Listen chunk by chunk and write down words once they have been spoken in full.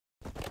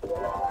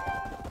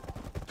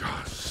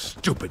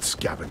Stupid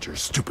scavengers,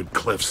 stupid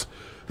cliffs.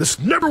 This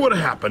never would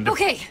have happened if...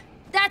 Okay,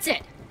 that's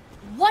it.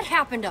 What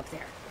happened up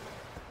there?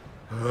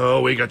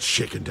 Oh, we got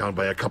shaken down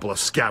by a couple of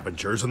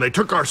scavengers, and they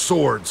took our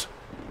swords.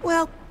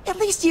 Well, at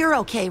least you're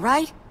okay,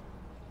 right?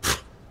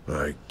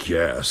 I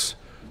guess.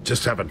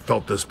 Just haven't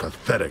felt this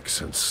pathetic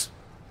since...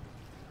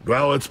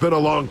 Well, it's been a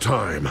long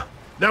time.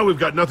 Now we've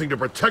got nothing to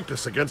protect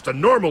us against a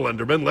normal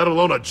Enderman, let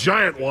alone a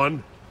giant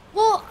one.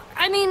 Well,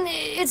 I mean,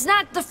 it's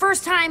not the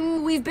first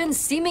time we've been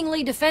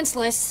seemingly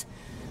defenseless.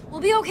 We'll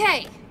be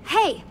okay.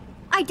 Hey,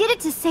 I did it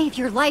to save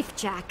your life,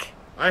 Jack.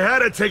 I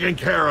had it taken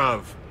care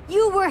of.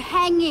 You were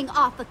hanging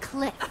off a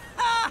cliff.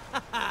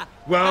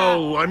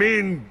 Well, I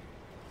mean...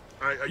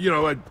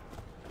 I...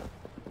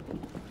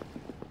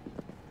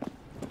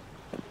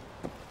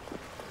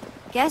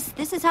 Guess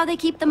this is how they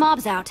keep the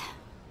mobs out.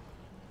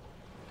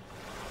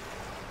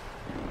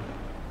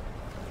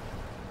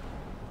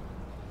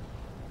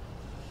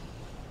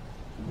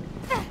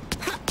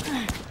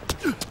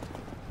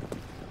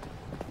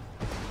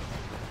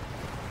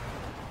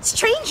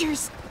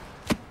 Strangers!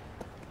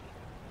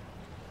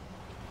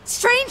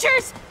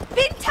 Strangers!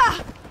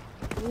 Binta!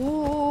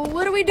 Ooh,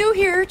 what do we do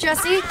here,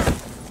 Jesse?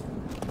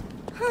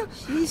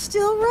 She's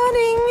still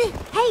running.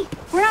 Hey,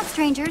 we're not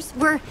strangers.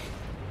 We're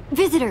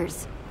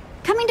visitors.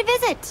 Coming to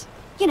visit.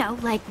 You know,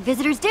 like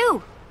visitors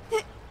do.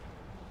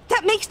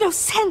 That makes no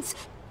sense.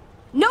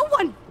 No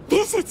one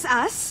visits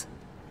us.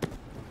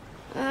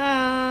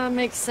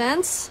 Makes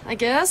sense, I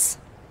guess.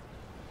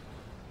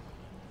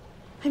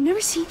 I've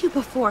never seen you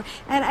before,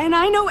 and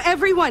I know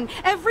everyone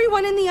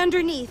in the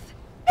underneath.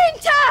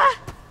 Binta!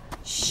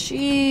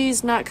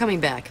 She's not coming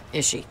back,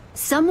 is she?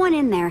 Someone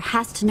in there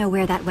has to know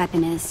where that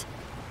weapon is.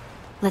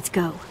 Let's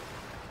go.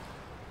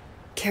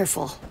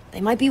 Careful.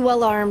 They might be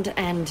well armed,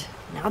 and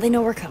now they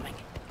know we're coming.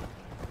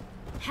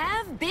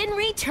 Have been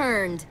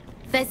returned.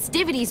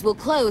 Festivities will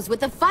close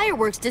with a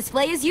fireworks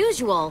display as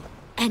usual.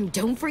 And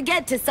don't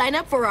forget to sign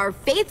up for our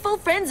Faithful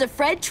Friends of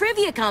Fred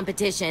trivia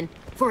competition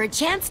for a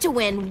chance to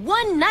win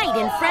one night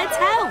in Fred's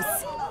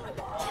house.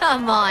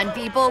 Come on,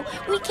 people.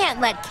 We can't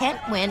let Kent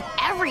win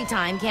every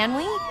time, can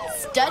we?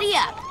 Study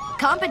up.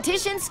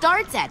 Competition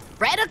starts at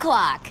Fred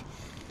o'clock.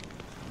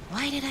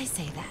 Why did I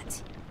say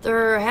that?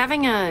 They're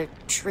having a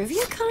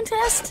trivia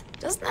contest?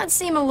 Doesn't that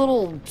seem a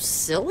little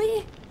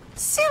silly?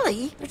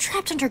 Silly? They're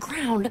trapped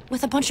underground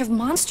with a bunch of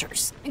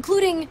monsters,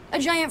 including a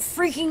giant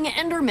freaking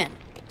Enderman.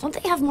 Don't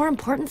they have more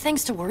important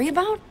things to worry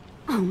about?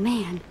 Oh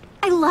man,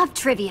 I love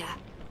trivia.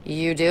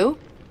 You do?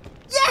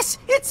 Yes!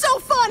 It's so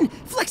fun!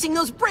 Flexing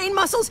those brain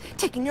muscles,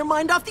 taking your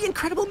mind off the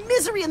incredible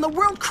misery in the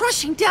world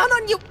crushing down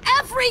on you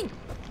every...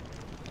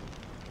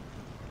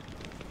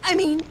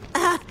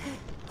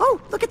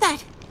 oh, look at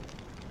that!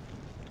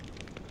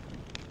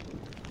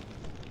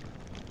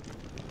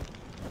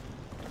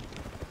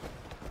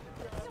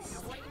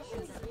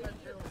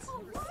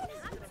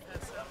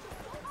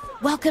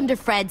 Welcome to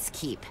Fred's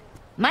Keep.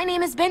 My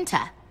name is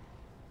Binta.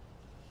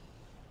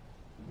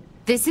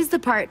 This is the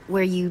part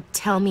where you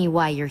tell me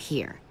why you're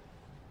here.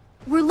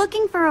 We're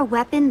looking for a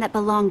weapon that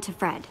belonged to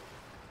Fred.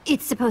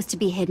 It's supposed to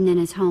be hidden in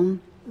his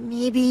home.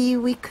 Maybe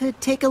we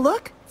could take a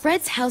look?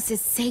 Fred's house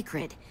is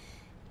sacred.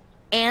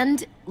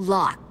 And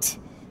locked.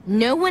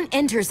 No one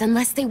enters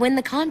unless they win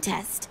the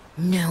contest.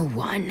 No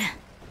one.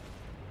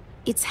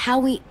 It's how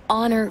we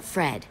honor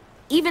Fred.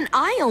 Even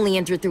I only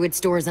enter through its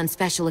doors on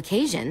special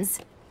occasions.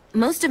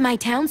 Most of my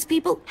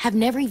townspeople have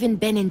never even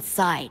been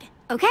inside.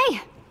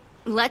 Okay,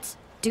 let's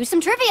do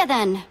some trivia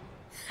then.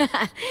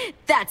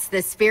 That's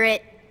the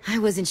spirit. I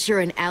wasn't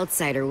sure an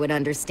outsider would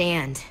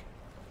understand.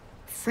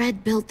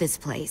 Fred built this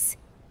place,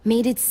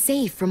 made it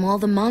safe from all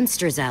the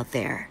monsters out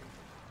there.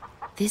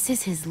 This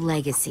is his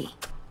legacy.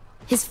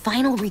 His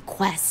final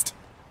request.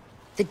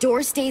 The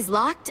door stays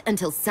locked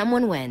until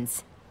someone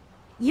wins.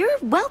 You're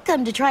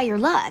welcome to try your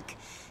luck.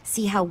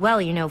 See how well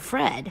you know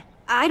Fred.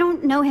 I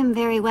don't know him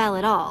very well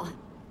at all.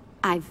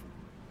 I've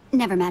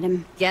never met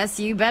him. Guess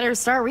you better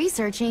start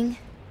researching.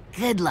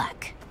 Good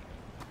luck.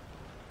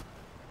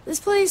 This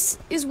place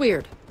is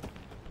weird.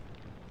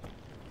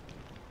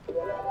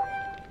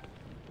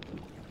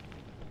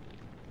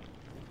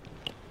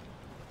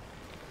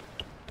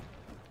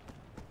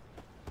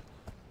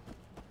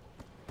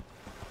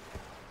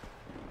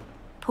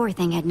 Poor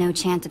thing had no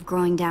chance of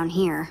growing down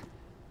here.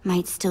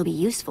 Might still be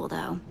useful,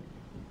 though.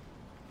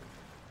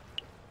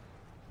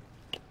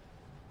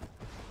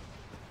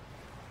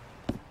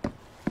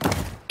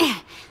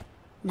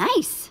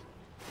 Nice.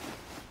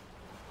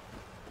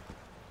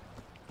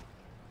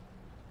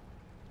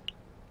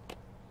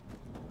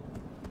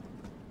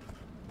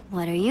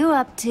 What are you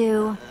up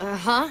to?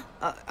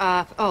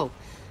 Oh.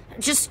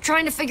 Just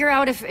trying to figure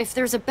out if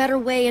there's a better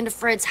way into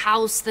Fred's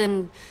house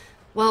than,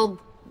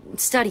 well,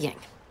 studying.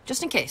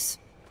 Just in case.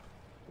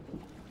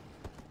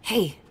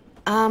 Hey,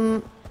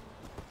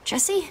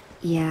 Jesse?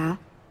 Yeah?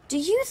 Do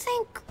you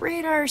think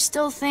Radar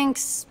still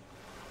thinks...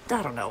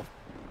 I don't know.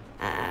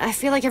 I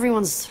feel like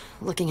everyone's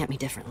looking at me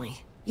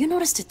differently. You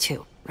noticed it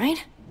too,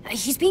 right?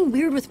 He's being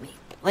weird with me.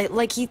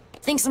 Like he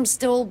thinks I'm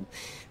still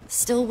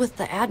with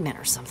the admin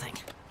or something.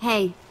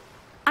 Hey,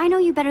 I know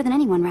you better than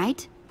anyone,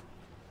 right?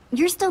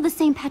 You're still the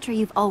same Petra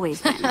you've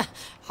always been.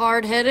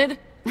 Hard-headed?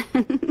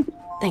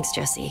 Thanks,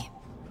 Jesse.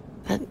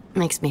 That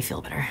makes me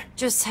feel better.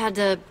 Just had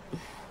to,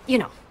 you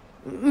know,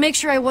 make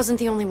sure I wasn't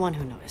the only one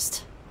who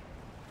noticed.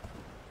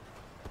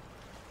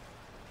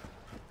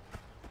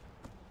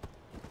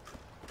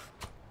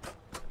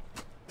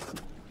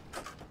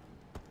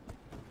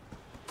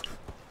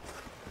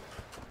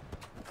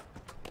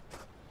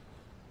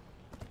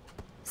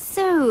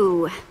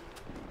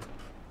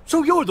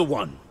 So you're the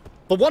one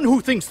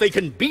who thinks they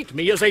can beat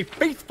me as a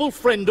faithful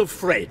friend of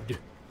Fred.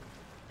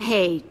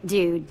 Hey,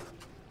 dude.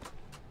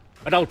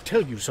 And I'll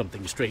tell you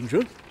something,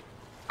 stranger.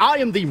 I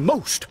am the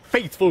most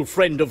faithful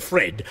friend of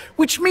Fred,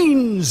 which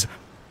means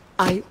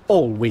I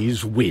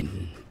always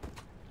win.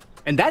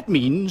 And that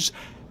means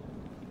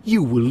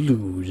you will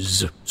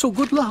lose. So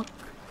good luck.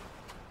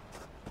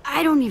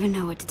 I don't even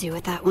know what to do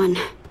with that one.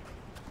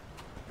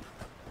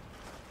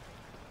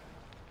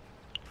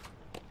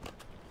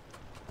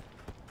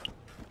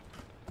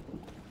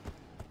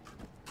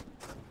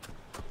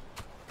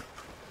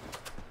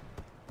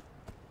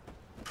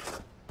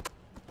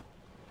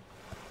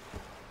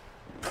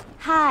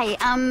 Hi,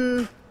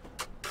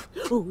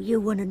 Oh, you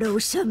want to know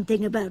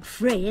something about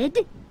Fred?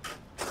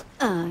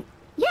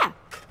 Yeah,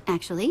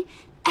 actually.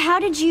 How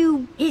did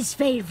you... His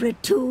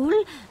favorite tool?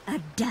 A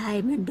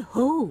diamond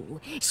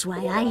hoe. It's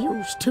why I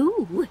use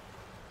two.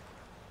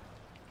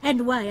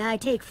 And why I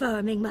take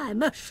farming my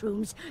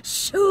mushrooms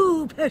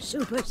super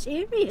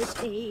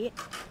seriously.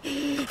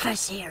 For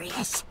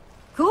serious.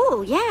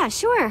 Cool, yeah,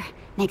 sure.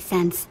 Makes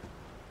sense.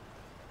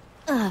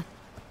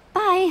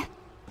 Bye.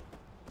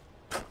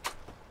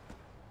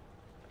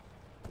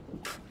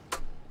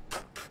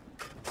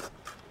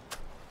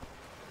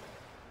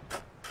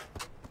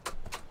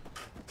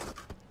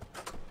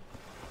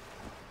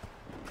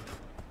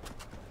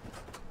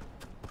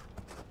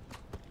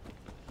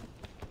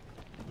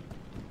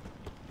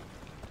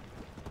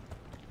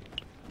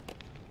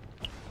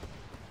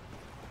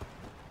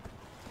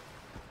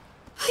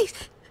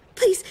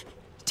 Please,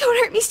 don't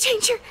hurt me,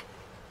 stranger.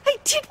 I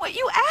did what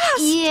you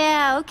asked.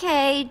 Yeah,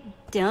 okay.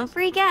 Don't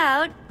freak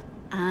out.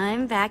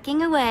 I'm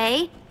backing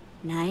away.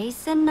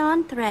 Nice and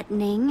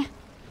non-threatening.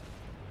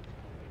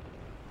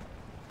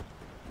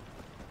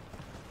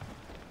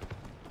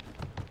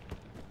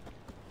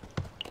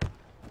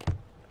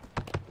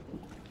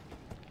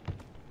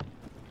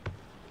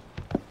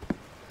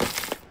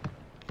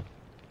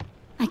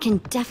 I can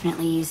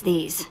definitely use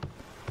these.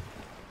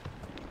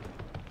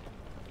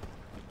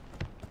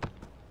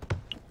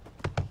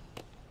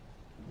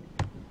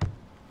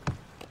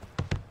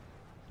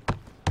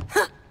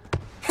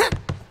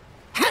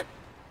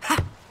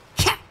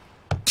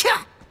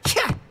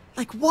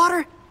 Like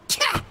water,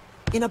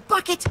 in a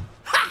bucket,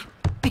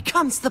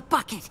 becomes the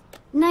bucket.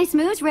 Nice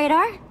moves,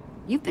 Radar.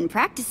 You've been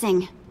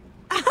practicing.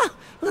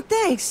 Well,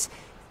 thanks.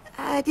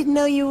 I didn't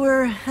know you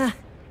were,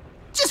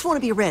 just want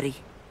to be ready.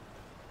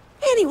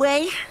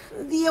 Anyway,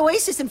 the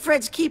Oasis and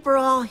Fred's Keep are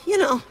all, you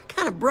know,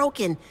 kind of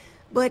broken.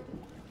 But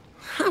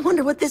I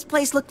wonder what this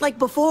place looked like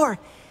before.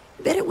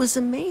 I bet it was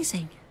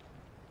amazing.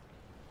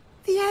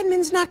 The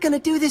admin's not gonna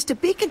do this to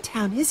Beacon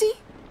Town, is he?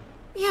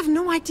 We have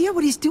no idea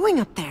what he's doing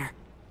up there.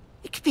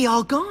 It could be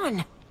all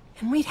gone,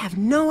 and we'd have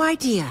no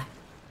idea.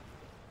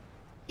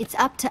 It's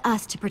up to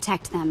us to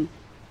protect them.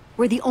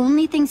 We're the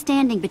only thing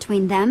standing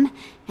between them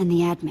and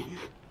the admin.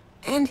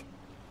 And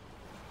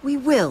we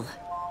will.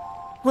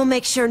 We'll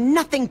make sure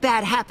nothing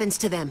bad happens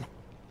to them.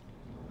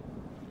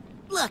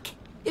 Look,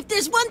 if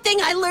there's one thing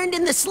I learned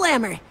in the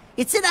Slammer,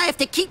 it's that I have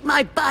to keep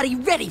my body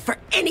ready for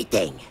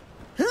anything.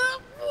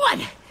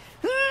 1,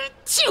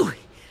 2, and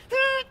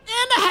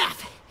a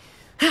half.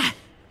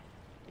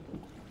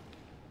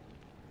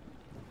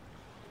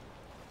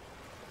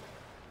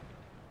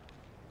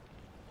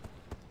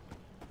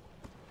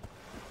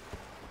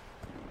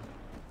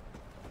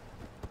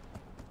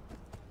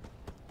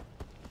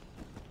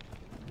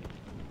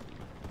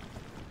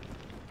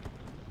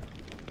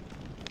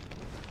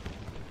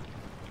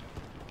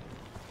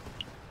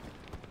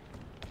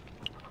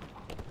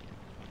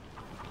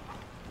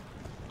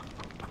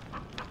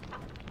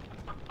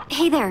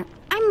 Hey there,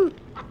 I'm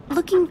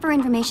looking for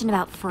information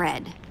about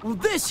Fred. Well,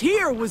 this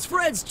here was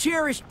Fred's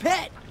cherished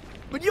pet,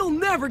 but you'll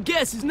never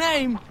guess his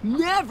name.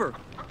 Never.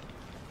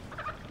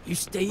 You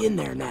stay in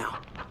there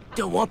now.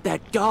 Don't want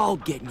that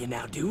dog getting you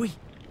now, do we?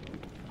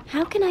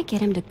 How can I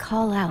get him to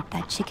call out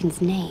that chicken's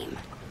name?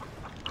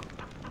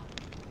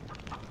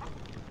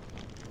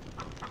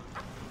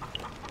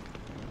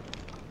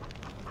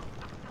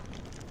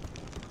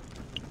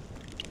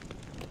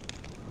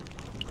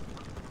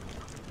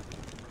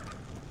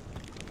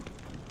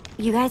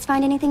 You guys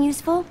find anything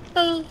useful?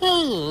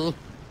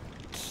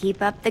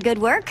 Keep up the good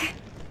work.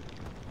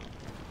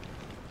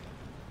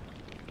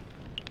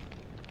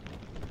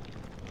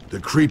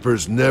 The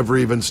Creepers never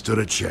even stood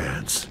a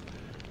chance.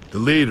 The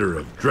leader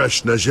of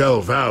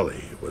Dresh-Najel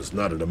Valley was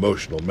not an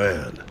emotional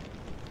man.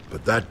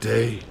 But that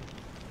day,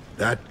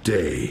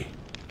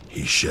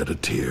 he shed a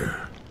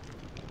tear.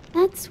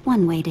 That's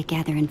one way to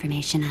gather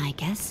information, I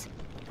guess.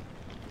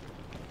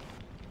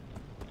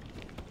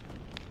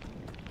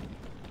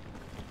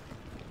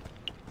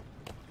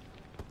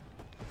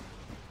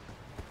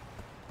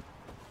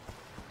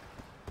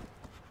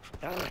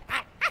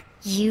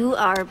 You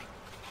are...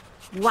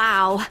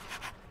 wow.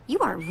 You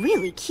are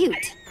really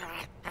cute.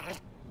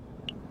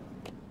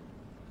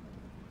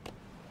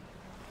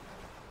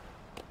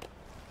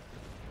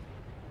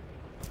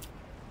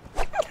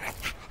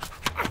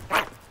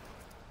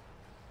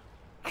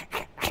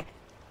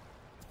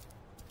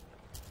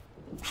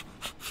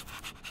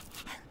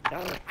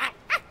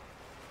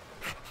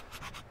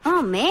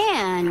 Oh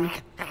man,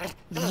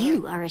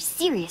 you are a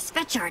serious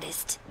fetch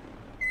artist.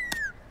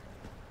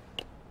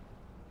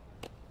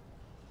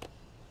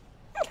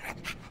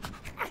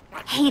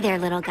 Hey there,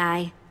 little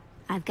guy.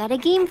 I've got a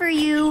game for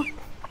you.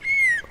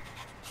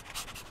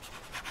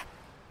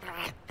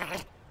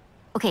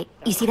 Okay,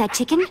 you see that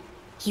chicken?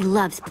 He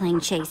loves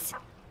playing chase.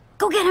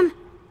 Go get him!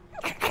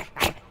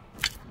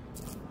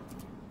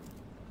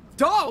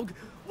 Dog?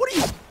 What are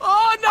you...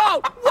 Oh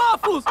no!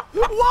 Waffles!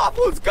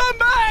 Waffles, come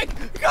back!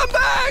 Come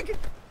back!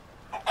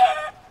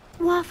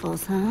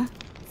 Waffles, huh?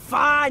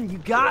 Fine, you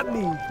got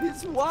me.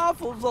 It's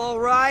Waffles, all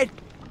right.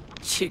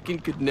 Chicken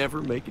could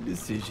never make a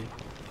decision.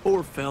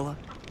 Poor fella.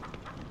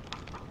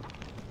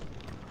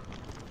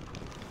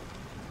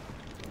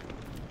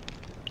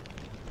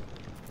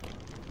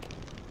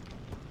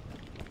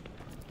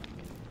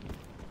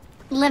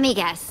 Let me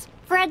guess.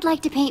 Fred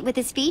liked to paint with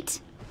his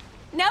feet?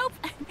 Nope.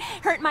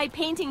 Hurt my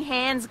painting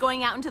hands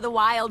going out into the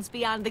wilds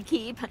beyond the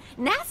keep.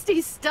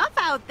 Nasty stuff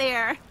out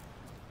there.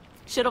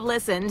 Should have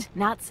listened.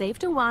 Not safe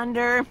to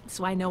wander. That's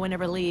why no one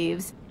ever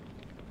leaves.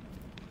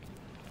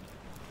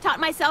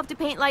 Taught myself to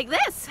paint like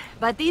this,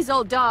 but these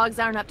old dogs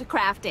aren't up to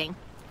crafting.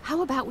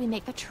 How about we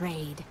make a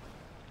trade?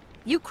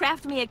 You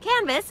craft me a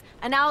canvas,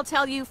 and I'll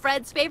tell you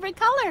Fred's favorite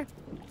color.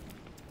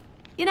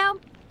 You know,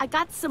 I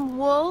got some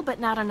wool, but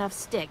not enough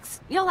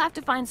sticks. You'll have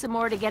to find some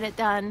more to get it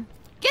done.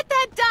 Get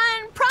that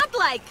done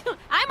prompt-like!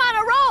 I'm on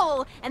a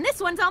roll, and this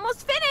one's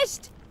almost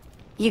finished!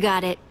 You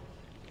got it.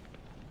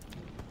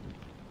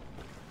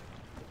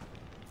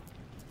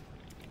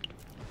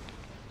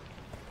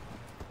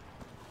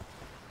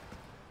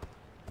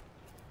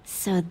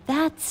 So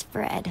that's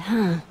Fred,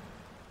 huh?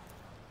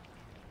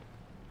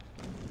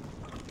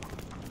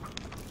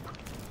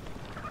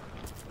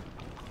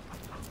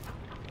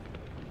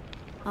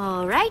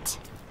 All right,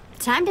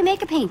 time to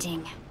make a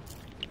painting.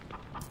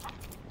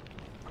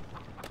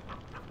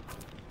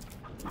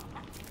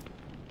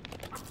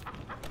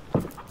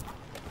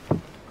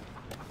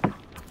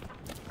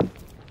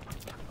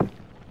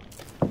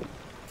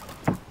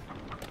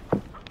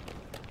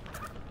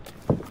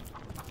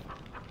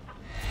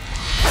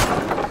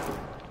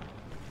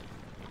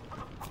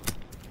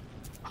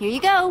 Here you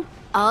go.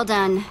 All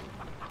done.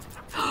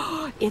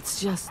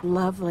 It's just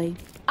lovely.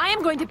 I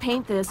am going to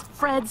paint this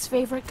Fred's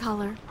favorite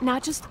color.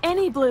 Not just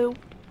any blue.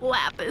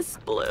 Lapis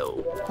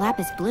blue.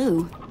 Lapis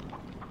blue?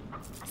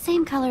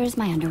 Same color as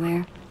my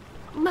underwear.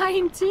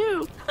 Mine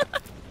too.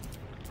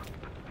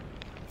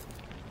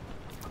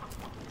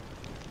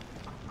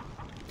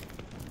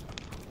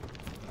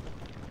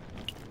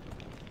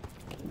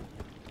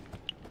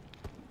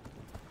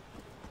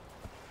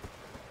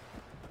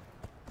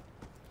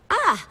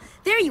 Ah,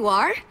 there you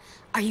are.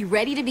 Are you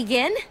ready to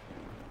begin?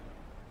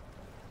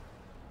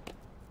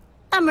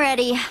 I'm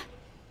ready.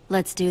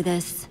 Let's do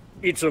this.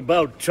 It's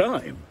about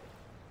time.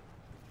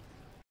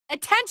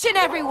 Attention,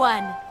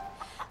 everyone!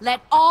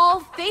 Let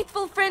all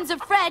faithful friends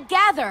of Fred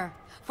gather,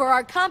 for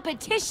our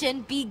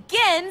competition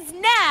begins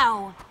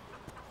now!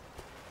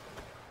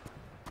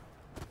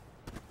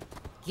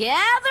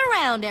 Gather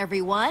round,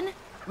 everyone.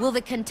 Will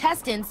the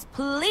contestants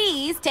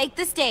please take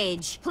the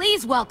stage?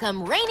 Please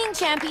welcome reigning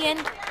champion,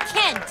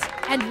 Kent.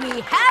 And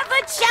we have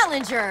a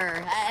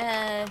challenger,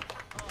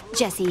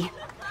 Jesse.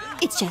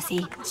 It's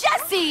Jesse.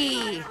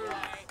 Jesse!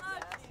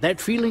 That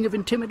feeling of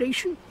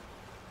intimidation?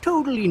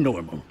 Totally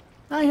normal.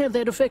 I have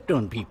that effect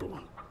on people.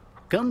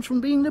 Comes from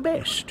being the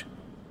best.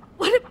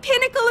 What a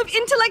pinnacle of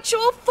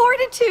intellectual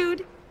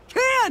fortitude!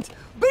 Can't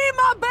be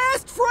my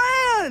best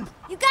friend!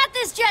 You got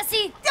this,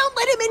 Jesse! Don't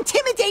let him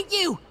intimidate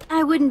you!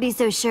 I wouldn't be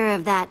so sure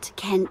of that,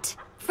 Kent.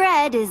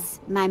 Fred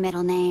is my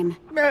middle name.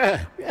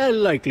 A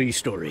likely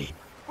story.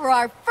 For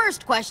our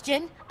first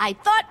question, I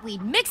thought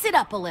we'd mix it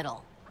up a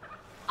little.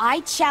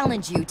 I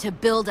challenge you to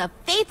build a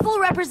faithful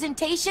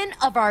representation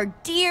of our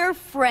dear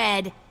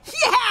Fred.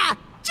 Yeah!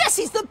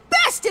 Jesse's the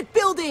best at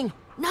building!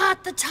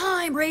 Not the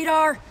time,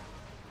 Radar.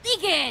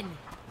 Begin!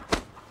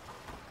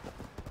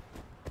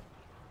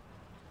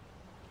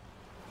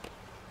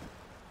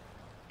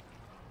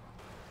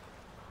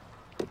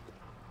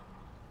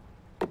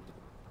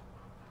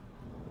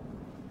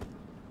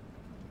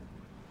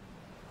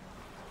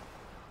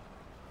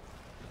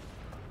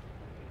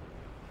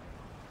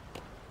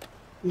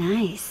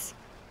 Nice.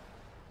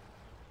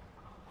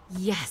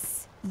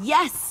 Yes,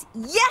 yes,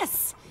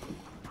 yes!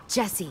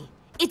 Jesse,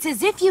 it's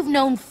as if you've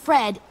known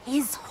Fred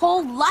his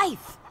whole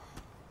life.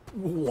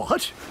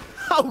 What?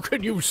 How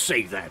can you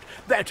say that?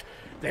 That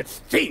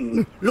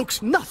thing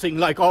looks nothing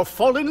like our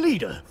fallen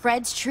leader.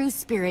 Fred's true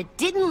spirit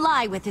didn't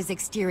lie with his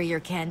exterior,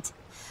 Kent.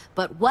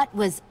 But what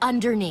was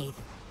underneath?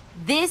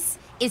 This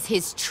is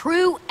his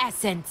true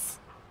essence.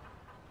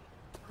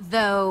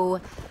 Though,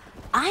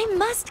 I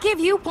must give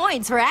you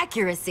points for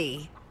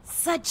accuracy.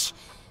 Such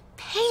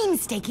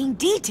painstaking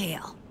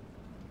detail.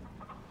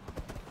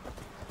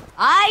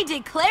 I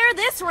declare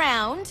this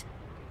round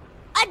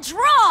a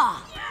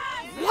draw!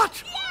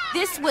 What?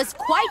 This was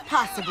quite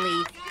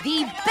possibly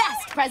the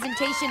best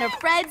presentation of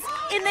Fred's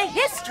in the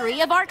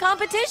history of our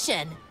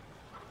competition.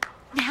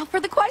 Now for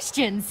the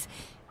questions.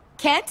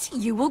 Kent,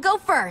 you will go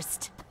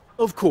first.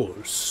 Of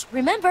course.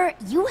 Remember,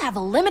 you have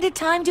a limited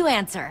time to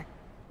answer.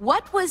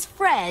 What was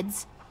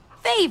Fred's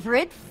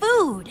favorite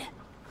food?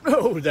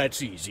 Oh,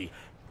 that's easy.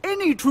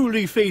 Any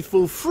truly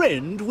faithful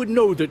friend would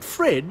know that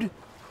Fred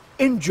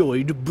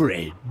enjoyed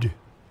bread.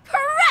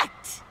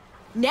 Correct!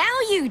 Now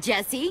you,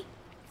 Jesse.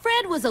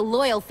 Fred was a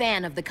loyal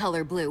fan of the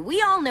color blue.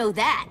 We all know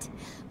that.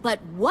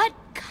 But what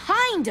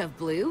kind of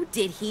blue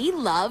did he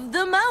love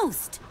the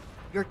most?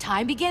 Your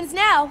time begins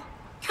now.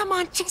 Come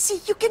on,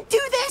 Jesse, you can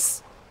do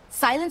this!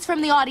 Silence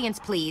from the audience,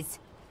 please.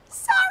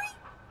 Sorry.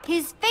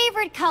 His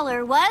favorite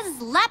color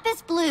was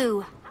lapis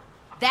blue.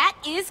 That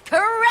is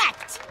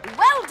correct!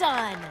 Well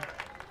done!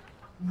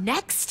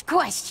 Next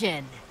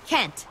question.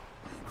 Kent.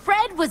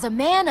 Fred was a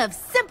man of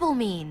simple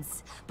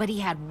means, but he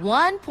had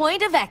 1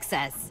 point of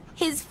excess.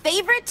 His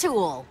favorite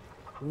tool.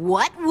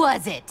 What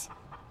was it?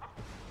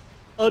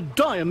 A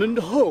diamond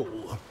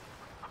hoe.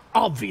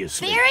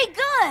 Obviously. Very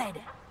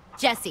good!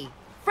 Jesse,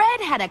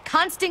 Fred had a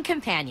constant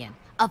companion,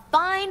 a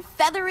fine,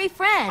 feathery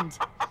friend.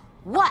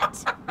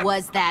 What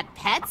was that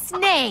pet's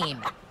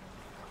name?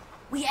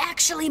 We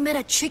actually met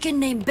a chicken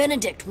named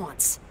Benedict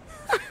once.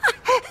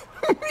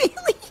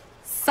 Really?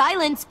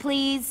 Silence,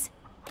 please.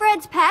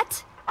 Fred's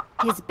pet,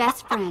 his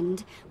best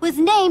friend, was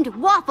named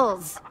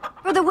Waffles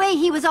for the way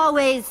he was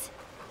always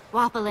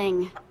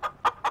waffling.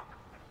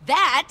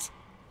 That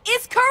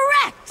is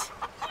correct!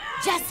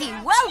 Jesse,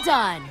 well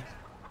done!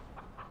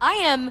 I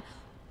am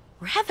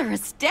rather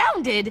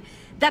astounded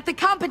that the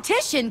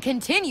competition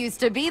continues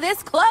to be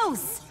this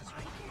close.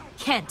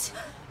 Kent,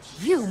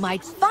 you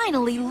might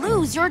finally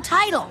lose your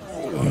title.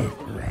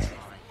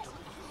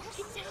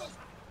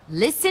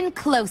 Listen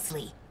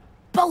closely,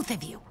 both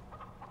of you.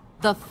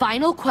 The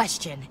final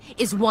question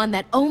is one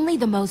that only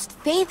the most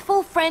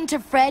faithful friend to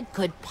Fred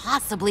could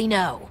possibly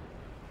know.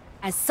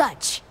 As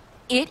such,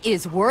 it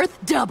is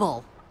worth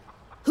double.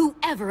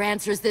 Whoever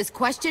answers this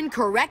question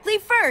correctly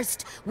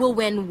first will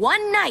win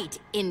 1 night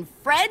in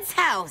Fred's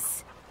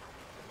house.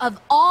 Of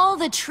all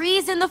the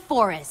trees in the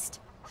forest,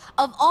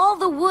 of all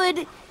the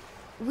wood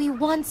we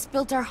once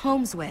built our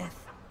homes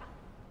with,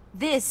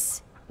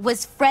 this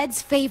was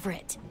Fred's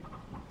favorite.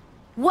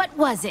 What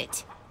was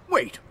it?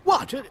 Wait,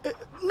 what?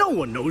 No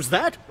one knows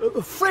that.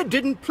 Fred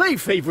didn't play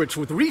favorites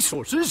with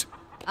resources.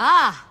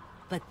 Ah,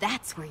 but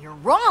that's where you're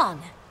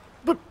wrong.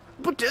 But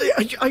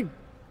I...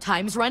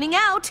 Time's running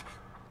out.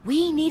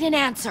 We need an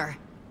answer.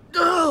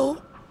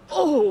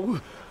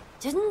 Oh.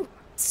 Didn't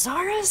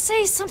Zara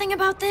say something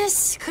about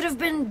this? Could have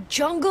been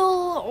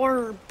jungle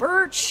or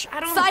birch, I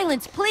don't...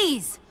 Silence,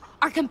 please!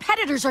 Our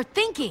competitors are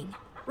thinking.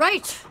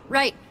 Right.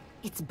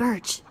 It's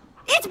birch.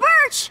 It's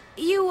birch!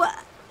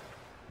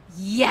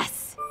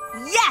 Yes!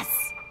 Yes!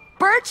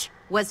 Birch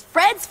was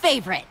Fred's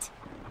favorite.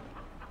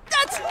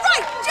 That's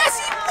right!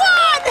 Jesse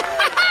won!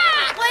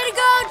 Way to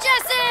go,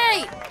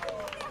 Jesse!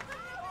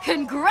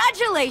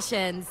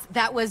 Congratulations!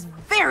 That was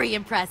very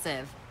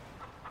impressive.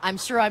 I'm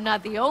sure I'm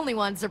not the only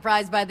one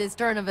surprised by this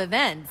turn of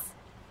events.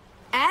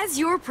 As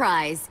your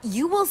prize,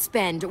 you will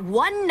spend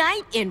 1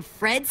 night in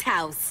Fred's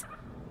house.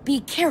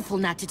 Be careful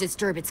not to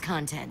disturb its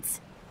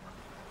contents.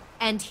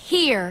 And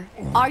here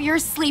are your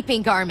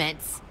sleeping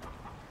garments.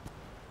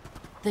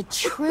 The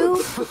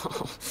true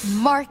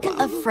mark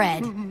of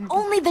Fred.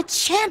 Only the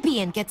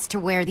champion gets to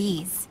wear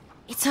these.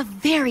 It's a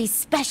very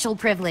special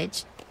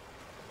privilege.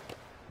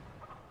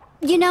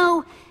 You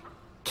know,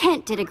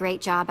 Kent did a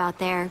great job out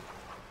there.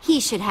 He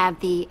should have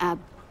the,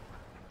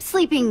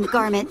 sleeping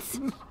garments.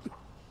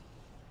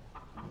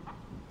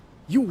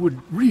 You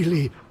would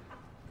really...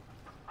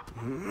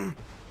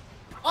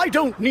 I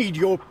don't need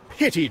your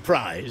pity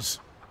prize.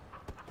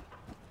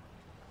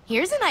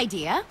 Here's an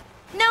idea.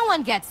 No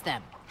one gets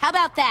them. How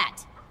about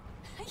that?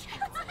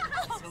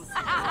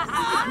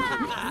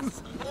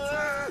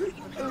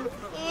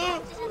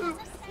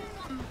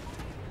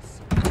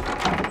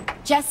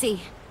 Jesse,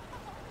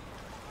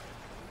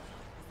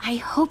 I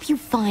hope you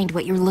find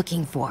what you're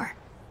looking for.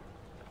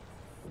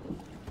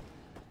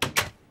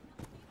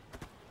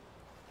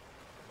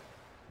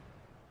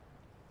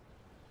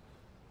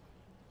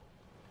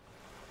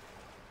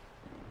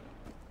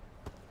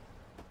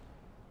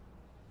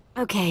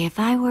 Okay, if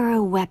I were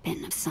a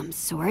weapon of some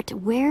sort,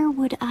 where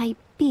would I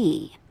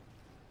be?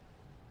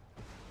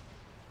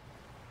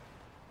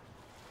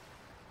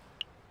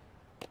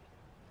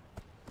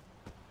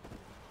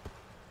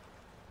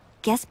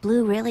 Guess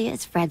blue really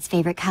is Fred's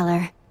favorite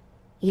color.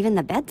 Even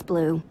the bed's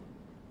blue.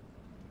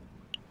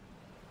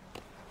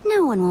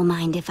 No one will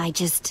mind if I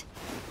just...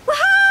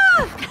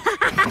 Woohoo!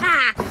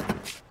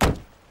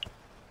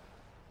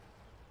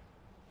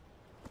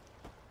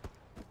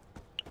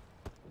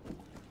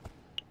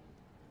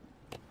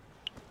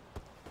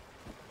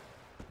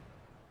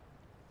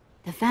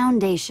 The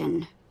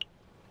foundation.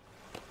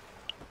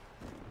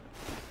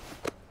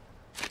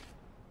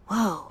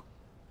 Whoa.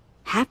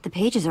 Half the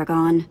pages are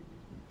gone.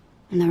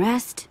 And the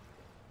rest?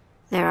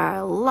 There are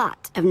a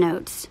lot of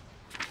notes.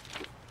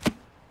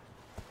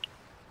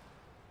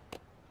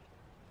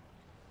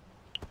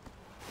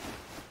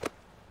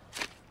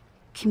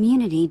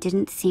 Community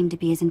didn't seem to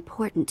be as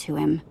important to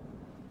him.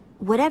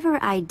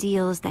 Whatever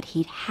ideals that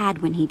he'd had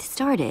when he'd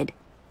started,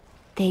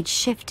 they'd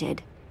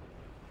shifted,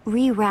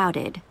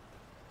 rerouted.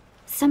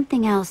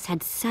 Something else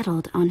had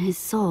settled on his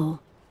soul.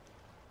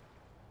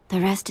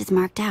 The rest is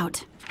marked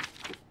out.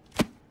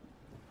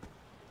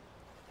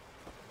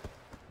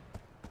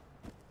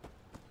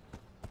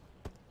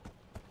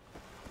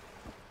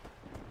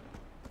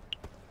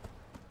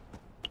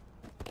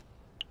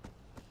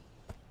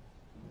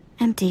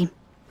 Empty.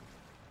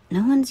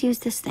 No one's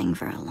used this thing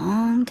for a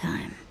long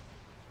time.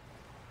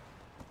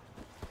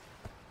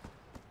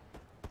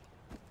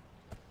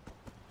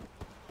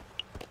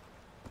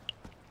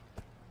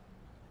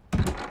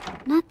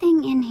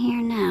 Nothing in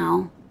here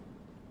now,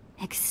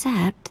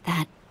 except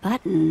that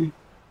button.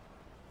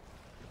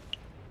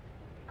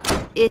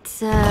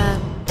 It's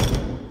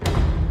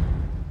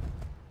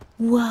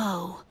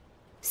whoa,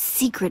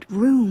 secret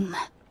room.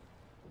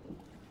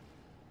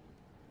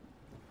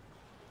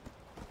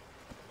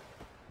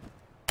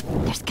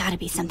 There's gotta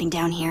be something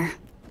down here.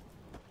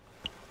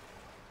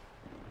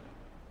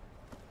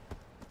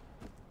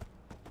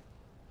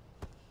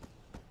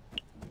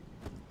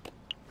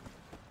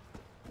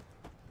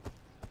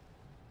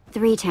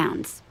 Three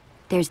towns.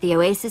 There's the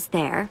oasis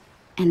there,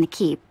 and the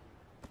keep.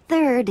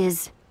 Third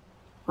is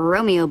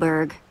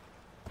Romeoburg.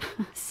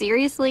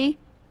 Seriously?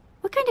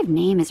 What kind of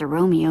name is a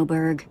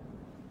Romeoburg?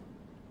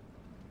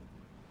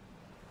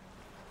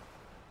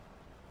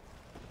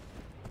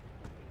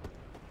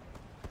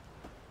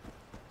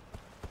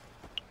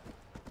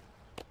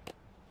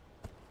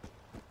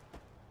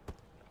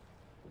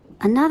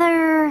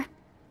 Another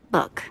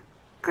book.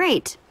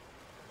 Great.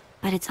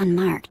 But it's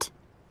unmarked.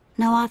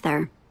 No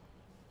author.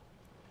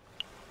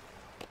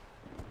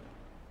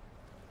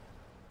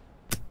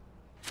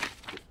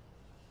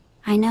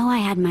 I know I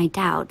had my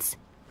doubts,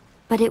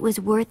 but it was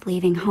worth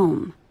leaving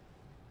home.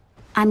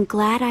 I'm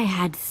glad I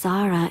had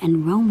Zara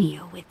and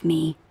Romeo with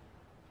me.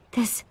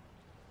 This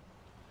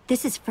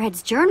is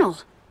Fred's journal.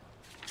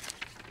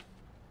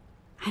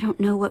 I don't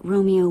know what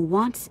Romeo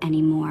wants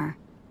anymore.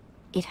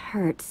 It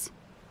hurts.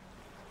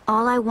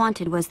 All I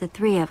wanted was the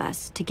three of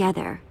us,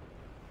 together.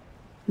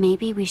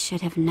 Maybe we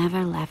should have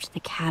never left the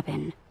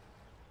cabin.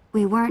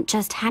 We weren't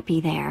just happy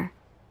there.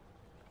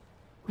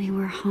 We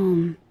were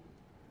home.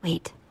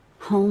 Wait,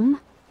 home?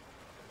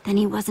 Then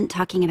he wasn't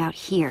talking about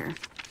here.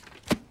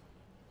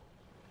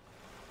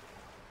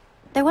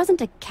 There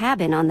wasn't a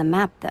cabin on the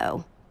map,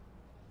 though.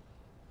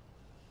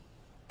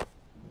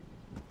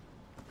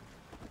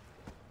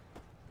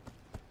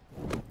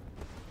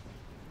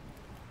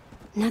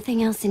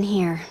 Nothing else in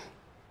here.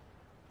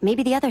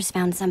 Maybe the others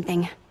found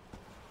something.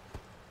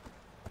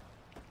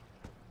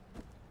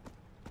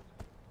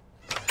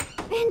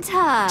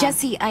 Binta!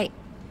 Jesse,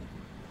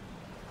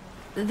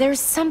 there's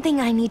something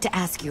I need to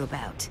ask you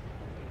about.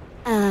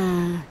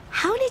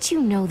 How did you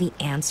know the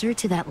answer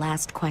to that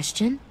last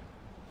question?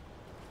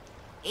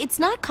 It's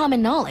not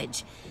common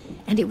knowledge,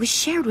 and it was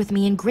shared with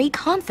me in great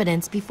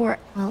confidence before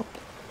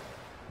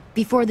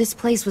this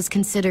place was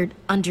considered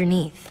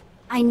underneath.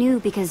 I knew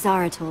because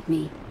Zara told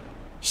me.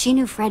 She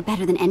knew Fred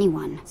better than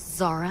anyone.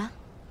 Zara?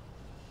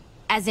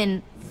 As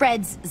in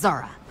Fred's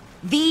Zara.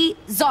 The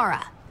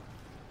Zara.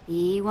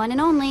 The one and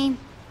only.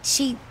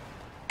 She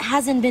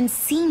hasn't been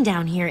seen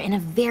down here in a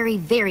very,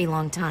 very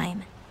long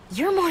time.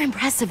 You're more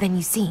impressive than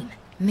you seem.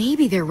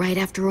 Maybe they're right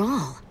after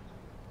all.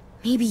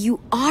 Maybe you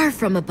are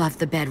from above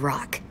the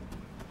bedrock.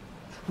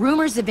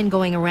 Rumors have been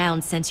going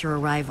around since your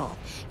arrival.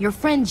 Your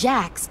friend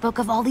Jack spoke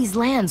of all these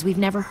lands we've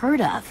never heard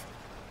of.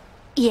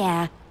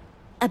 Yeah,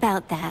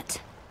 about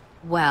that.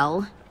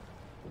 Well,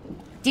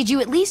 did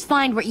you at least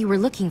find what you were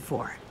looking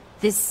for?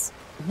 This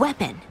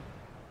weapon?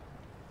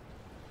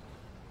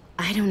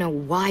 I don't know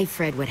why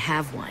Fred would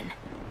have one,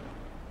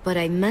 but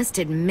I must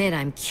admit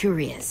I'm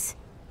curious.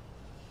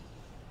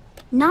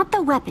 Not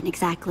the weapon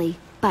exactly,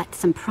 but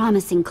some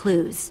promising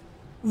clues.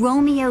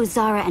 Romeo,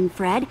 Zara, and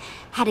Fred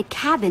had a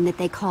cabin that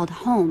they called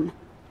home.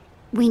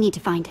 We need to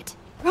find it.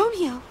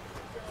 Romeo?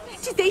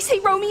 Did they say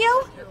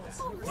Romeo?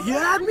 The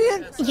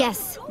admin?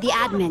 Yes, the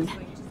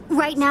admin.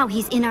 Right now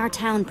he's in our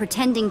town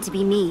pretending to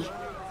be me.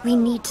 We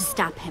need to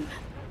stop him.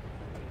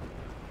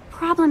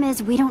 Problem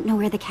is, we don't know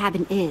where the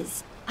cabin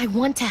is. I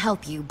want to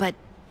help you, but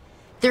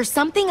there's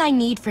something I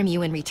need from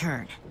you in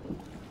return.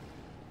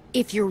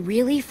 If you're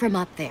really from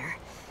up there,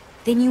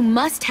 then you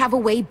must have a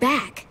way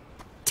back.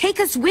 Take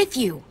us with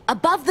you,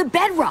 above the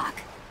bedrock.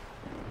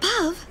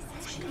 Above?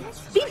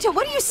 Binta,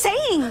 what are you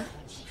saying?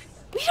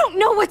 We don't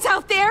know what's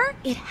out there.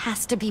 It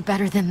has to be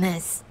better than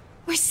this.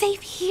 We're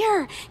safe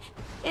here.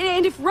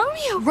 And if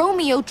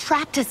Romeo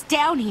trapped us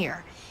down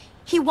here.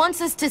 He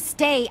wants us to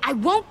stay. I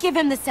won't give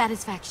him the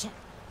satisfaction.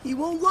 He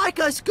won't like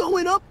us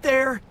going up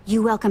there.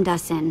 You welcomed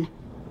us in.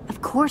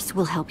 Of course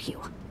we'll help you.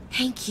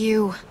 Thank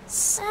you.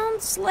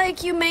 Sounds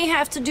like you may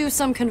have to do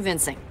some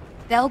convincing.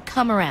 They'll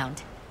come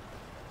around.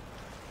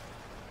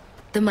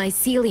 The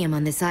mycelium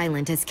on this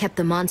island has kept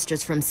the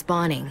monsters from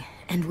spawning,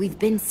 and we've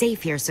been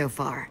safe here so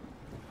far.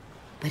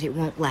 But it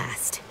won't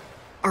last.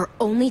 Our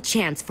only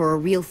chance for a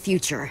real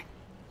future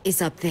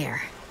is up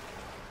there.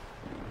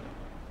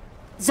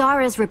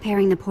 Zara's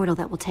repairing the portal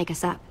that will take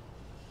us up.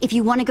 If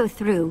you want to go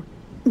through,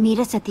 meet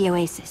us at the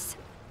Oasis.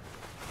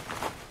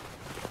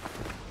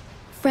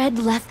 Fred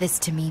left this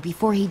to me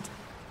before he...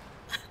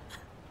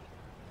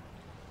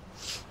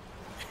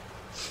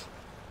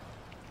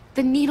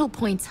 The needle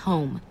points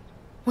home.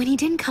 When he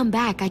didn't come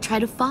back, I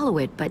tried to follow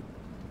it, but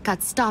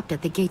got stopped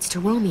at the gates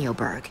to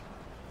Romeoburg.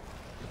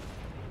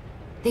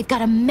 They've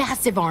got a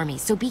massive army,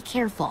 so be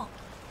careful.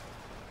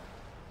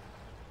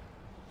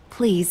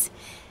 Please,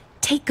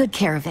 take good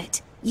care of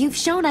it. You've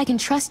shown I can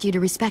trust you to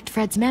respect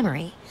Fred's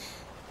memory.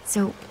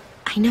 So,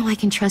 I know I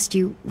can trust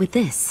you with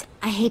this.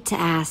 I hate to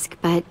ask,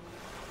 but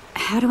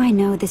how do I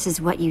know this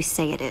is what you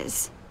say it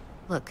is?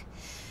 Look,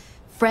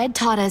 Fred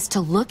taught us to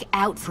look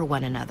out for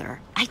one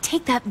another. I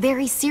take that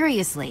very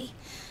seriously.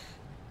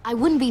 I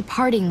wouldn't be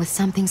parting with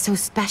something so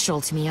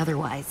special to me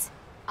otherwise.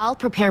 I'll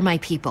prepare my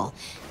people.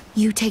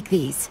 You take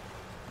these.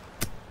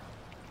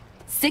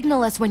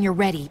 Signal us when you're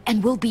ready,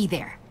 and we'll be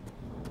there.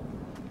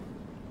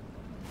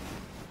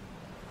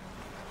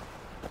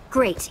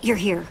 Great, you're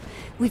here.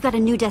 We've got a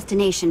new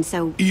destination,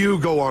 so... You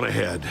go on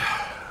ahead.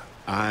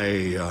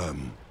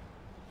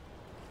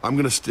 I'm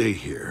gonna stay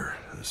here.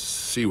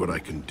 See what I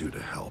can do to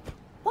help.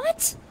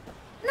 What?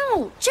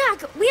 No,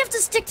 Jack, we have to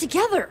stick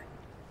together.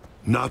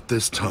 Not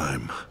this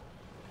time.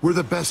 We're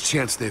the best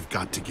chance they've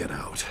got to get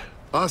out.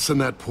 Us and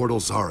that portal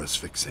Zara's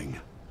fixing.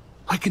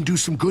 I can do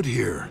some good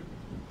here.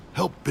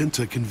 Help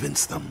Binta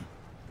convince them.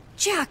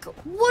 Jack,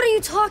 what are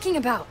you talking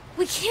about?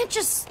 We can't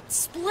just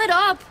split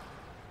up.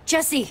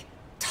 Jesse,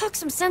 talk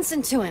some sense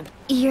into him.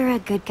 You're a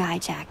good guy,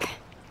 Jack.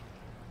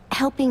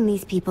 Helping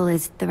these people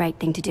is the right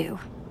thing to do.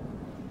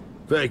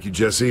 Thank you,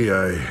 Jesse.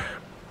 I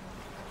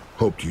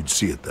hoped you'd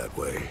see it that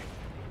way.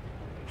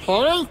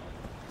 Huh?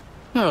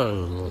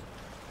 Oh.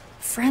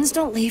 Friends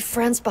don't leave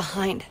friends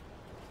behind.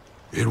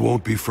 It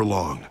won't be for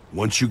long.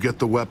 Once you get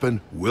the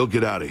weapon, we'll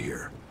get out of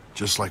here.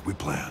 Just like we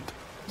planned.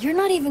 You're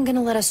not even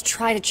gonna let us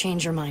try to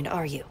change your mind,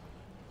 are you?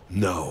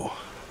 No.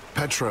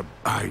 Petra,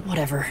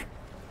 Whatever.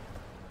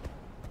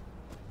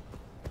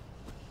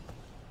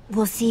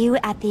 We'll see you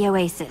at the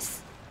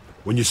Oasis.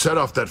 When you set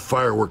off that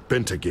firework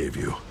Binta gave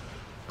you,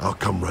 I'll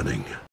come running.